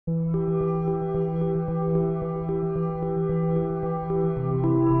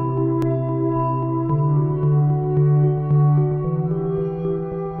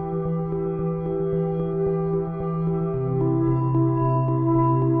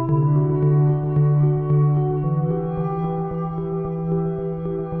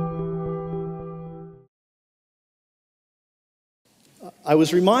I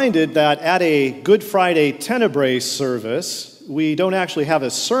was reminded that at a Good Friday Tenebrae service, we don't actually have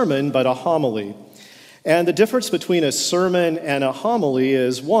a sermon, but a homily. And the difference between a sermon and a homily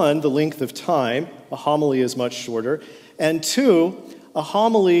is, one, the length of time. A homily is much shorter. And two, a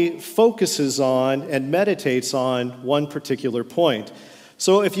homily focuses on and meditates on one particular point.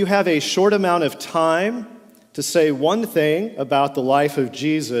 So if you have a short amount of time to say one thing about the life of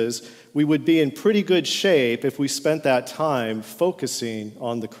Jesus, we would be in pretty good shape if we spent that time focusing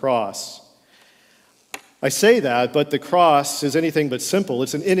on the cross. I say that, but the cross is anything but simple.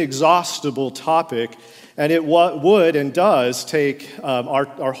 It's an inexhaustible topic, and it would and does take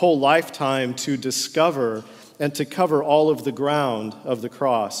our whole lifetime to discover and to cover all of the ground of the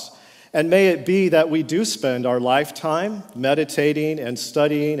cross. And may it be that we do spend our lifetime meditating and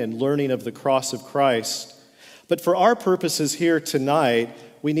studying and learning of the cross of Christ. But for our purposes here tonight,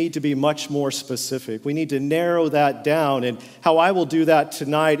 we need to be much more specific. We need to narrow that down. And how I will do that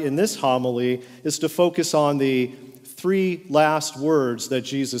tonight in this homily is to focus on the three last words that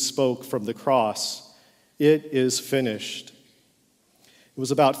Jesus spoke from the cross. It is finished. It was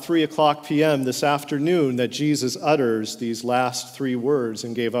about 3:00 p.m. this afternoon that Jesus utters these last three words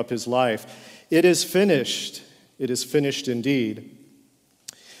and gave up his life. It is finished. It is finished indeed.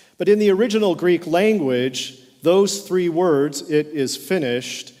 But in the original Greek language, those three words, it is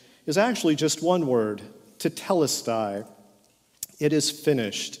finished, is actually just one word, tetelestai. It is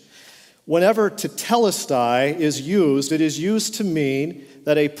finished. Whenever tetelestai is used, it is used to mean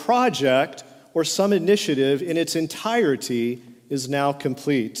that a project or some initiative in its entirety is now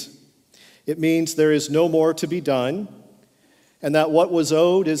complete. It means there is no more to be done, and that what was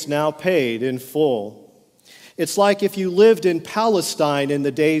owed is now paid in full. It's like if you lived in Palestine in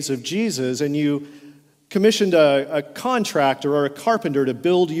the days of Jesus and you commissioned a contractor or a carpenter to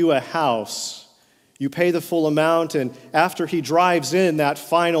build you a house. You pay the full amount, and after he drives in that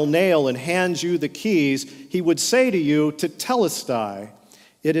final nail and hands you the keys, he would say to you, tetelestai,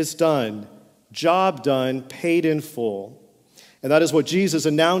 it is done, job done, paid in full. And that is what Jesus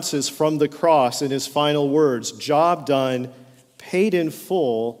announces from the cross in his final words, job done, paid in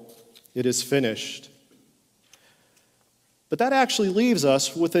full, it is finished. But that actually leaves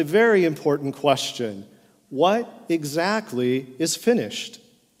us with a very important question. What exactly is finished?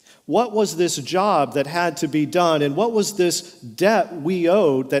 What was this job that had to be done, and what was this debt we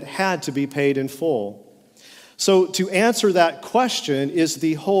owed that had to be paid in full? So to answer that question is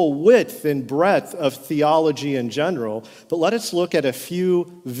the whole width and breadth of theology in general, but let us look at a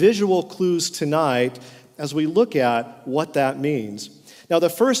few visual clues tonight as we look at what that means. Now, the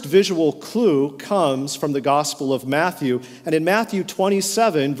first visual clue comes from the Gospel of Matthew, and in Matthew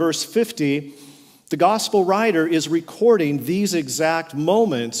 27, verse 50, the Gospel writer is recording these exact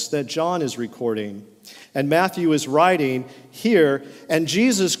moments that John is recording. And Matthew is writing here, and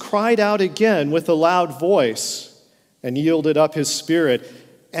Jesus cried out again with a loud voice and yielded up his spirit.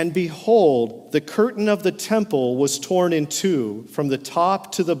 And behold, the curtain of the temple was torn in two from the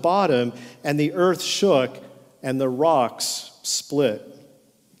top to the bottom, and the earth shook, and the rocks split.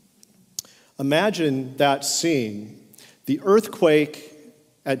 Imagine that scene. The earthquake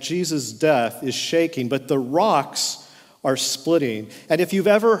at Jesus' death is shaking, but the rocks are splitting. And if you've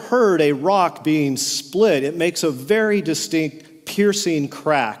ever heard a rock being split, it makes a very distinct, piercing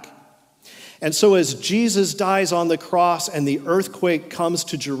crack. And so as Jesus dies on the cross and the earthquake comes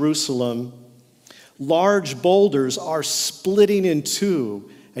to Jerusalem, large boulders are splitting in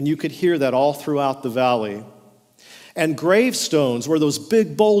two, and you could hear that all throughout the valley. And gravestones, where those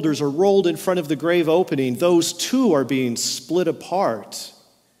big boulders are rolled in front of the grave opening, those too are being split apart.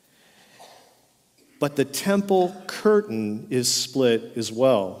 But the temple curtain is split as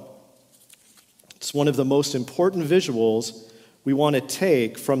well. It's one of the most important visuals we want to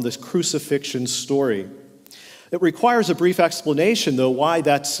take from this crucifixion story. It requires a brief explanation, though, why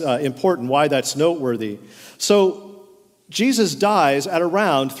that's important, why that's noteworthy. So Jesus dies at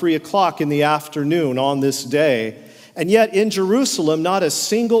around 3:00 in the afternoon on this day, and yet in Jerusalem, not a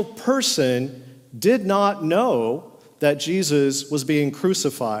single person did not know that Jesus was being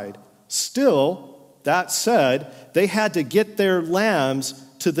crucified. Still, that said, they had to get their lambs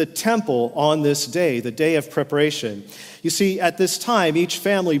to the temple on this day, the day of preparation. You see, at this time, each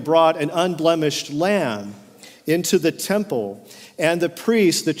family brought an unblemished lamb into the temple, and the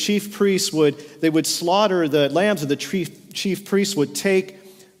priest, the chief priest, would slaughter the lambs, and the chief priest would take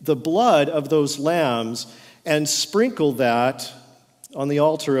the blood of those lambs and sprinkle that on the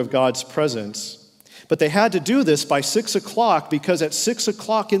altar of God's presence. But they had to do this by 6:00 because at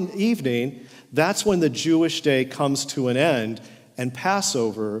 6:00 in the evening, that's when the Jewish day comes to an end and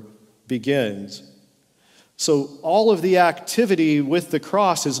Passover begins. So all of the activity with the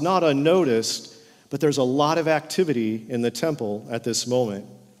cross is not unnoticed, but there's a lot of activity in the temple at this moment.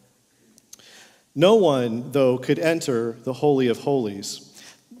 No one, though, could enter the Holy of Holies.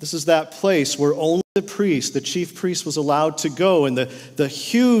 This is that place where only the priest, the chief priest, was allowed to go, and the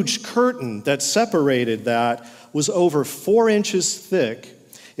huge curtain that separated that was over 4 inches thick.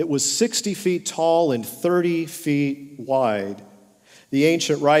 It was 60 feet tall and 30 feet wide. The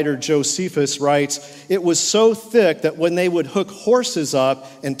ancient writer Josephus writes, it was so thick that when they would hook horses up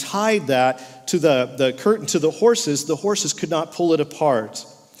and tied that to the curtain to the horses could not pull it apart.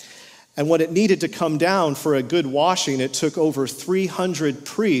 And when it needed to come down for a good washing, it took over 300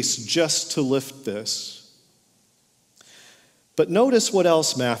 priests just to lift this. But notice what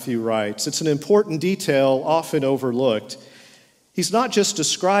else Matthew writes. It's an important detail often overlooked. He's not just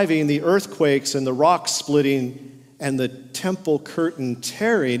describing the earthquakes and the rock splitting and the temple curtain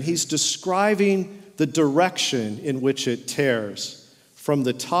tearing. He's describing the direction in which it tears, from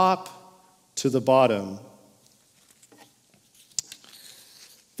the top to the bottom.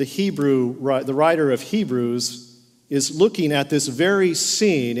 The writer of Hebrews is looking at this very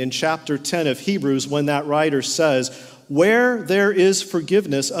scene in chapter 10 of Hebrews when that writer says, where there is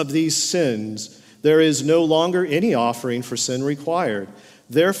forgiveness of these sins, there is no longer any offering for sin required.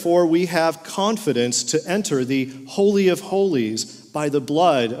 Therefore, we have confidence to enter the Holy of Holies by the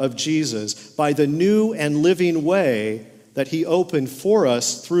blood of Jesus, by the new and living way that he opened for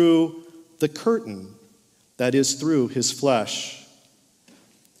us through the curtain, that is, through his flesh.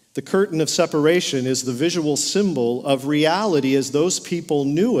 The curtain of separation is the visual symbol of reality as those people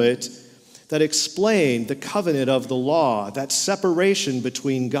knew it, that explained the covenant of the law, that separation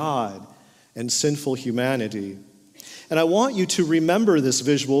between God and sinful humanity. And I want you to remember this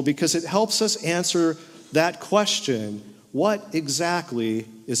visual because it helps us answer that question, what exactly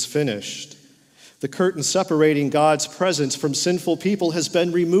is finished? The curtain separating God's presence from sinful people has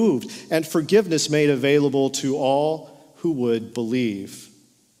been removed and forgiveness made available to all who would believe.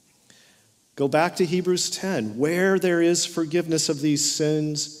 Go back to Hebrews 10. Where there is forgiveness of these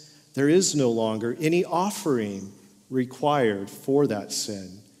sins, there is no longer any offering required for that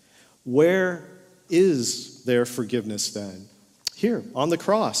sin. Where is there forgiveness then? Here, on the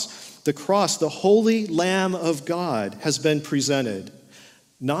cross. The cross, the holy Lamb of God, has been presented.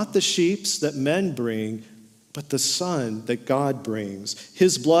 Not the sheep that men bring, but the Son that God brings.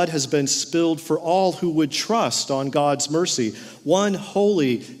 His blood has been spilled for all who would trust on God's mercy. One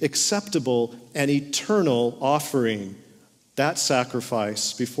holy, acceptable, and eternal offering. That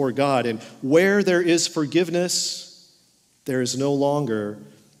sacrifice before God. And where there is forgiveness, there is no longer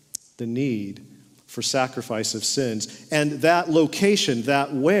the need for sacrifice of sins. And that location,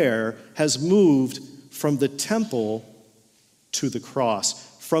 that where, has moved from the temple to the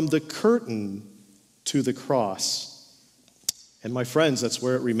cross. From the curtain to the cross. And my friends, that's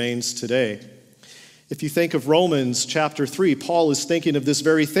where it remains today. If you think of Romans chapter 3, Paul is thinking of this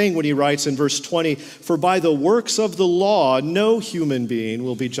very thing when he writes in verse 20, for by the works of the law, no human being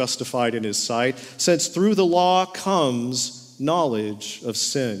will be justified in his sight, since through the law comes knowledge of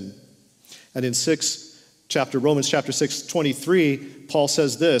sin. And in Romans chapter 6, 23, Paul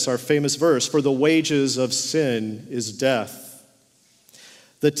says this, our famous verse, for the wages of sin is death.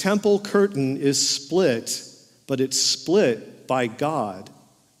 The temple curtain is split, but it's split by God.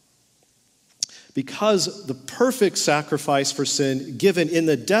 Because the perfect sacrifice for sin given in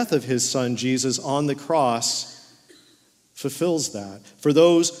the death of his Son, Jesus, on the cross, fulfills that. For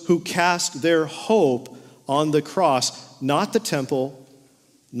those who cast their hope on the cross, not the temple,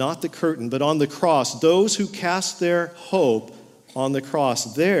 not the curtain, but on the cross, those who cast their hope on the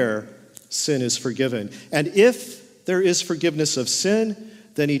cross, their sin is forgiven. And if there is forgiveness of sin,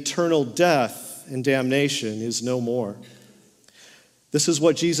 then eternal death and damnation is no more. This is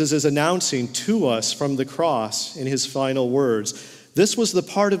what Jesus is announcing to us from the cross in his final words. This was the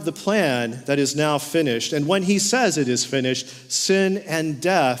part of the plan that is now finished. And when he says it is finished, sin and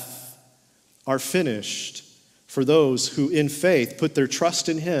death are finished for those who in faith put their trust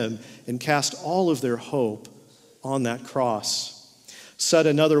in him and cast all of their hope on that cross. Said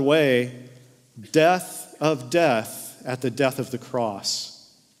another way, death of death at the death of the cross.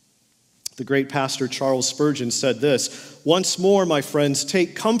 The great pastor Charles Spurgeon said this, once more, my friends,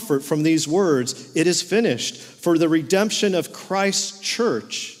 take comfort from these words. It is finished, for the redemption of Christ's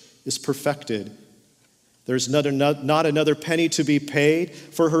church is perfected. There's not another penny to be paid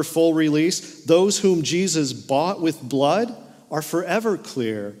for her full release. Those whom Jesus bought with blood are forever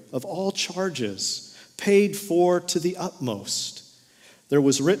clear of all charges, paid for to the utmost. There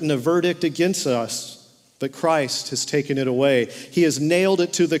was written a verdict against us, but Christ has taken it away. He has nailed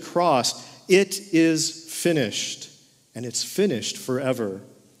it to the cross. It is finished, and it's finished forever.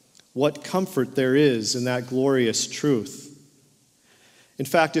 What comfort there is in that glorious truth. In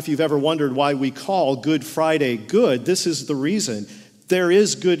fact, if you've ever wondered why we call Good Friday good, this is the reason. There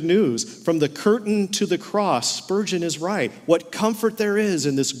is good news. From the curtain to the cross, Spurgeon is right. What comfort there is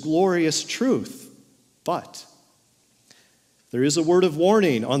in this glorious truth. But there is a word of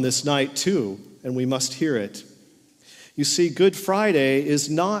warning on this night too, and we must hear it. You see, Good Friday is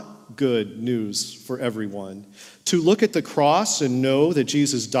not good news for everyone. To look at the cross and know that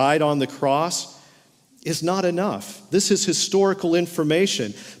Jesus died on the cross is not enough. This is historical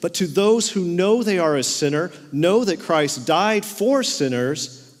information. But to those who know they are a sinner, know that Christ died for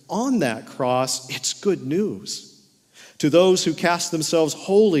sinners on that cross, it's good news. To those who cast themselves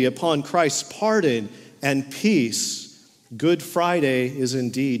wholly upon Christ's pardon and peace, Good Friday is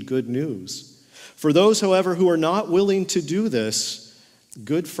indeed good news. For those, however, who are not willing to do this,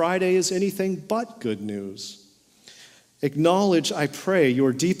 Good Friday is anything but good news. Acknowledge, I pray,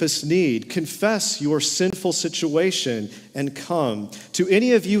 your deepest need. Confess your sinful situation and come. To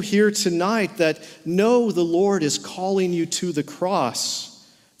any of you here tonight that know the Lord is calling you to the cross,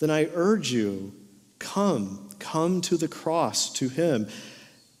 then I urge you, come to the cross, to him.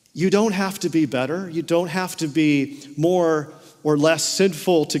 You don't have to be better. You don't have to be more or less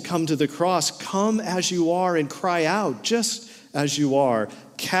sinful to come to the cross. Come as you are and cry out just as you are.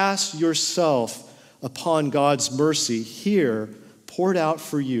 Cast yourself upon God's mercy here poured out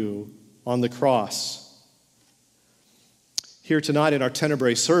for you on the cross. Here tonight in our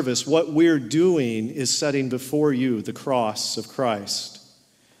Tenebrae service, what we're doing is setting before you the cross of Christ.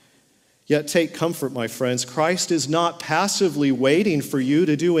 Yet take comfort, my friends. Christ is not passively waiting for you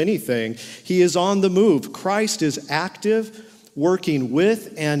to do anything. He is on the move. Christ is active, working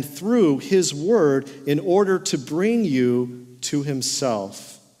with and through his word in order to bring you to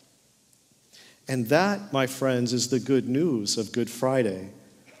himself. And that, my friends, is the good news of Good Friday.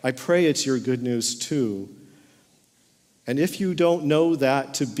 I pray it's your good news too. And if you don't know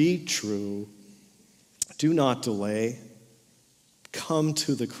that to be true, do not delay. Come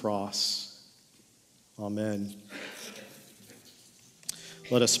to the cross. Amen.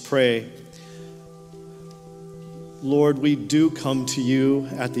 Let us pray. Lord, we do come to you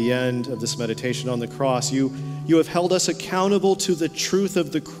at the end of this meditation on the cross. You have held us accountable to the truth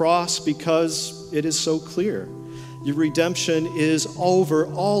of the cross because it is so clear. Your redemption is over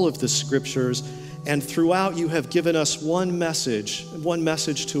all of the scriptures, and throughout you have given us one message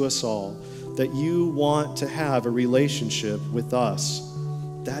to us all, that you want to have a relationship with us.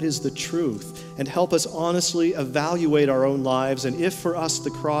 That is the truth. And help us honestly evaluate our own lives, and if for us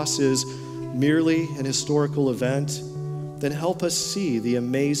the cross is merely an historical event, then help us see the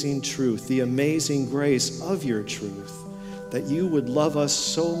amazing truth, the amazing grace of your truth, that you would love us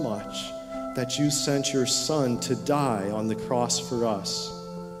so much that you sent your Son to die on the cross for us.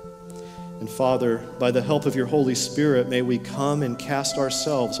 And Father, by the help of your Holy Spirit, may we come and cast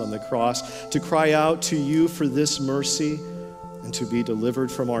ourselves on the cross to cry out to you for this mercy and to be delivered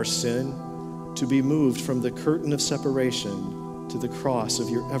from our sin, to be moved from the curtain of separation to the cross of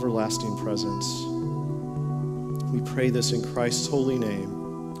your everlasting presence. We pray this in Christ's holy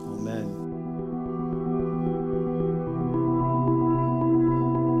name. Amen.